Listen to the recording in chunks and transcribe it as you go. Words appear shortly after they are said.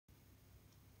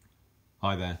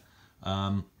Hi there.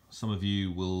 Some of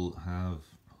you will have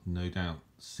no doubt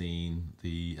seen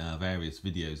the various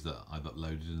videos that I've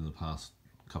uploaded in the past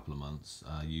couple of months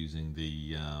using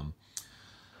the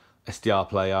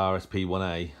SDRPlay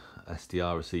RSP1A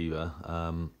SDR receiver.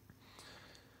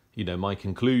 You know, my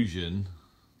conclusion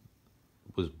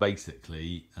was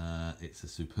basically it's a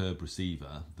superb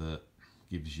receiver that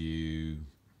gives you,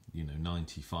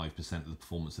 95% of the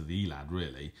performance of the ELAD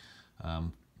really,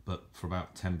 but for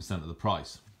about 10% of the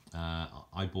price.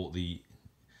 I bought the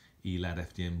ELAD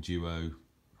FDM Duo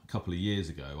a couple of years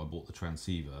ago. I bought the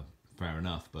transceiver, fair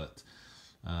enough, but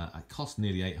it cost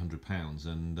nearly £800,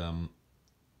 and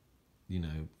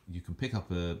you can pick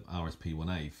up a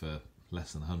RSP1A for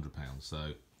less than £100.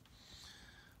 So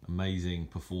amazing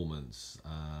performance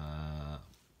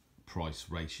price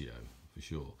ratio for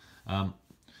sure.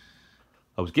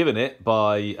 I was given it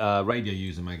by Radio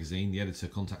User magazine. The editor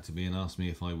contacted me and asked me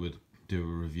if I would do a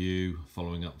review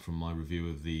following up from my review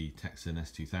of the Texan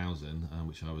S2000,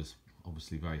 which I was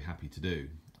obviously very happy to do.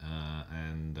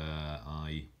 And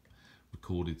I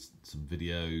recorded some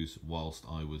videos whilst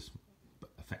I was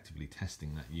effectively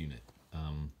testing that unit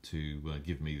to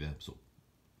give me the sort of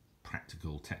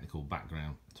practical technical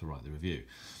background to write the review.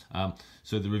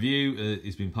 So the review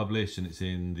is been published, and it's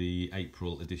in the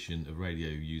April edition of Radio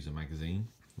User magazine,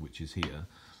 which is here.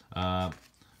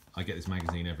 I get this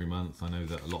magazine every month. I know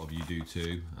that a lot of you do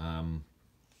too. I've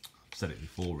said it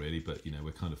before really, but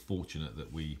we're kind of fortunate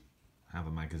that we have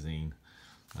a magazine,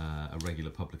 a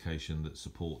regular publication that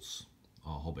supports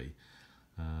our hobby.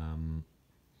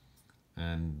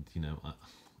 And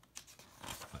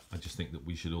I just think that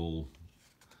we should all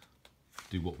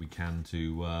do what we can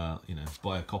to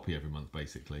buy a copy every month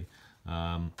basically.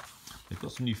 They've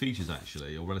got some new features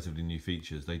actually, or relatively new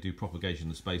features. They do propagation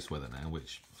of space weather now,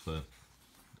 which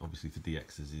obviously for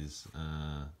DXs is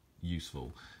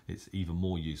useful. It's even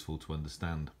more useful to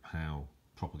understand how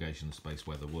propagation of space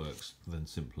weather works than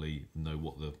simply know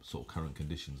what the sort of current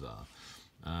conditions are.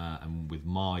 And with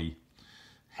my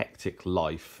hectic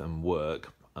life and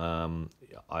work,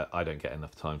 I don't get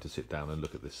enough time to sit down and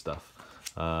look at this stuff.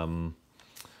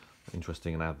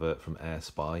 Interesting, an advert from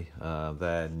AirSpy.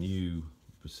 Their new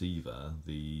receiver,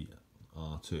 the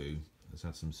R2, has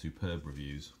had some superb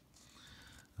reviews.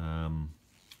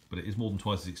 But it is more than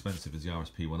twice as expensive as the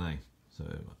RSP1A. So,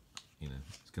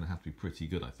 it's going to have to be pretty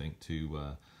good, I think,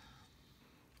 to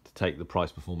take the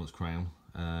price performance crown,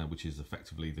 which is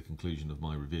effectively the conclusion of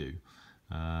my review.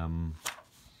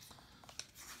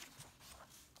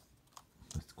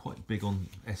 It's quite big on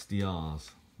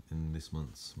SDRs in this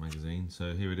month's magazine.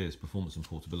 So here it is, performance and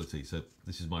portability. So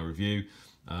this is my review.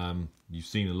 You've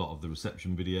seen a lot of the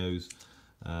reception videos.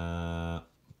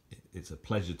 It's a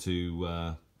pleasure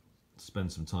to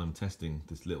spend some time testing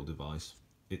this little device.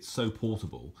 It's so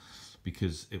portable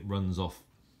because it runs off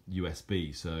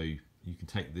USB, so you can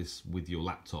take this with your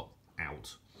laptop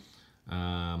out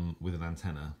with an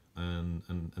antenna, and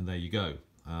there you go.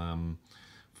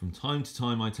 From time to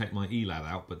time I take my ELAD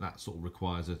out, but that sort of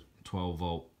requires a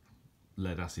 12-volt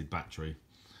lead acid battery,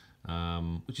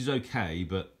 which is okay,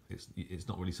 but it's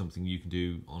not really something you can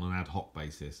do on an ad hoc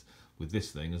basis. With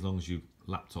this thing, as long as your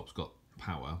laptop's got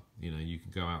power, you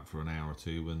can go out for an hour or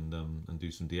two and do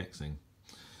some DXing.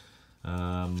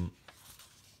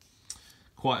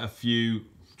 Quite a few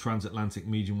transatlantic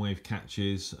medium wave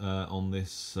catches on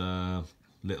this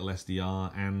little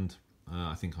SDR, and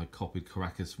I think I copied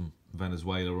Caracas from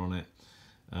Venezuela on it.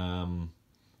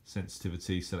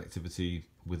 Sensitivity, selectivity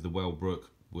with the Wellbrook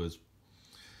was,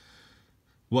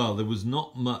 well, there was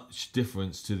not much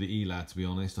difference to the ELAD, to be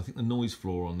honest. I think the noise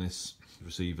floor on this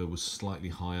receiver was slightly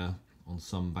higher on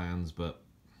some bands, but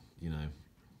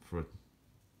for a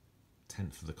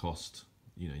tenth of the cost,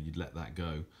 you'd let that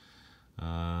go.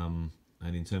 And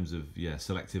in terms of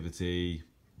selectivity,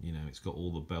 it's got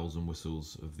all the bells and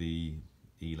whistles of the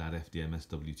ELAD FDM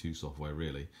SW2 software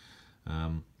really.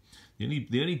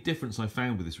 The only difference I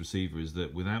found with this receiver is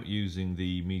that without using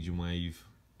the medium wave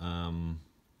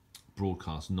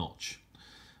broadcast notch,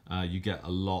 you get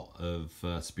a lot of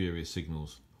spurious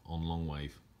signals on long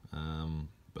wave.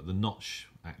 But the notch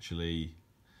actually,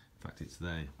 in fact it's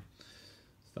there,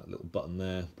 it's that little button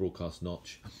there, broadcast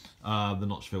notch. The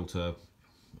notch filter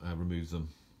removes them,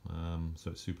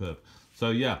 so it's superb. So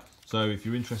yeah, so if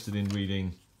you're interested in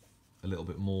reading a little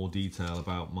bit more detail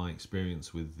about my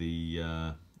experience with the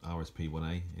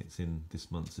RSP1A, it's in this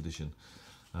month's edition.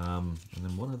 And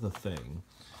then one other thing,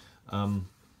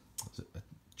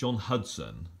 John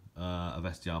Hudson of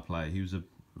SDRPlay, he was a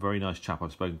very nice chap.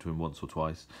 I've spoken to him once or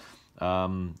twice.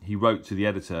 He wrote to the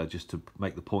editor just to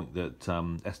make the point that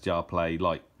SDRPlay,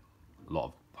 like a lot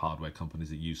of hardware companies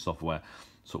that use software,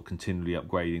 sort of continually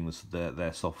upgrading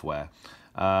their software.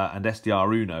 And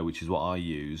SDR which is what I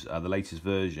use, the latest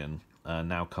version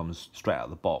now comes straight out of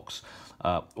the box.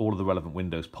 All of the relevant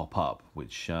windows pop up,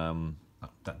 which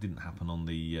that didn't happen on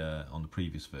the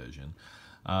previous version.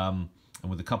 And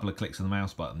with a couple of clicks of the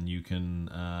mouse button, you can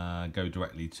go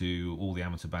directly to all the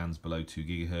amateur bands below 2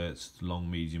 GHz, long,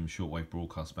 medium, shortwave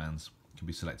broadcast bands can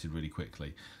be selected really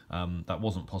quickly. That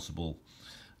wasn't possible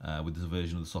with the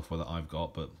version of the software that I've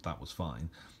got, but that was fine.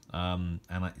 And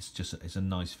it's a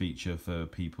nice feature for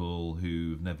people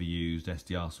who've never used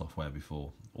SDR software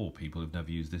before, or people who've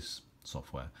never used this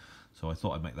software. So I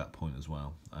thought I'd make that point as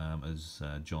well, as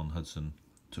John Hudson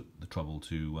took the trouble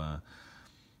to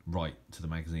write to the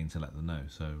magazine to let them know.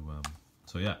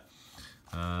 So yeah,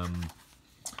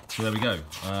 so there we go.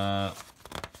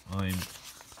 I'm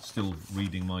still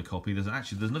reading my copy. There's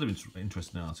another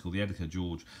interesting article. The editor,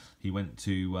 George, he went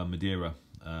to Madeira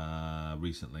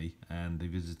recently, and he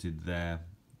visited their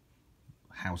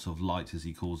House of Light, as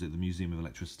he calls it, the Museum of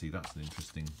Electricity. That's an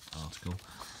interesting article.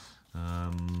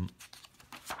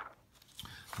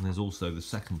 And there's also the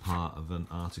second part of an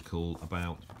article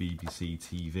about BBC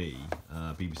TV,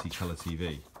 BBC Colour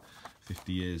TV,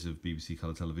 50 years of BBC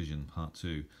Colour Television, part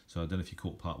 2. So I don't know if you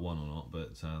caught part 1 or not,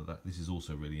 but this is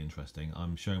also really interesting.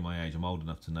 I'm showing my age. I'm old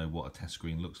enough to know what a test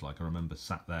screen looks like. I remember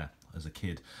sat there as a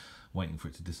kid waiting for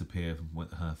it to disappear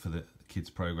for the kids'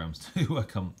 programmes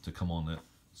to come on at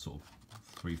sort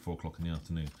of 3-4 o'clock in the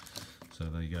afternoon. So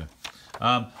there you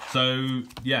go. So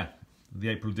yeah, the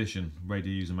April edition,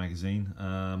 Radio User Magazine.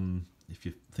 If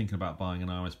you're thinking about buying an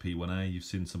RSP1A, you've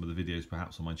seen some of the videos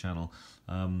perhaps on my channel,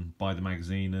 buy the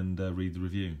magazine and read the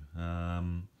review.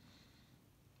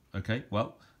 Okay,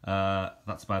 well,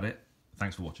 that's about it.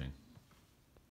 Thanks for watching.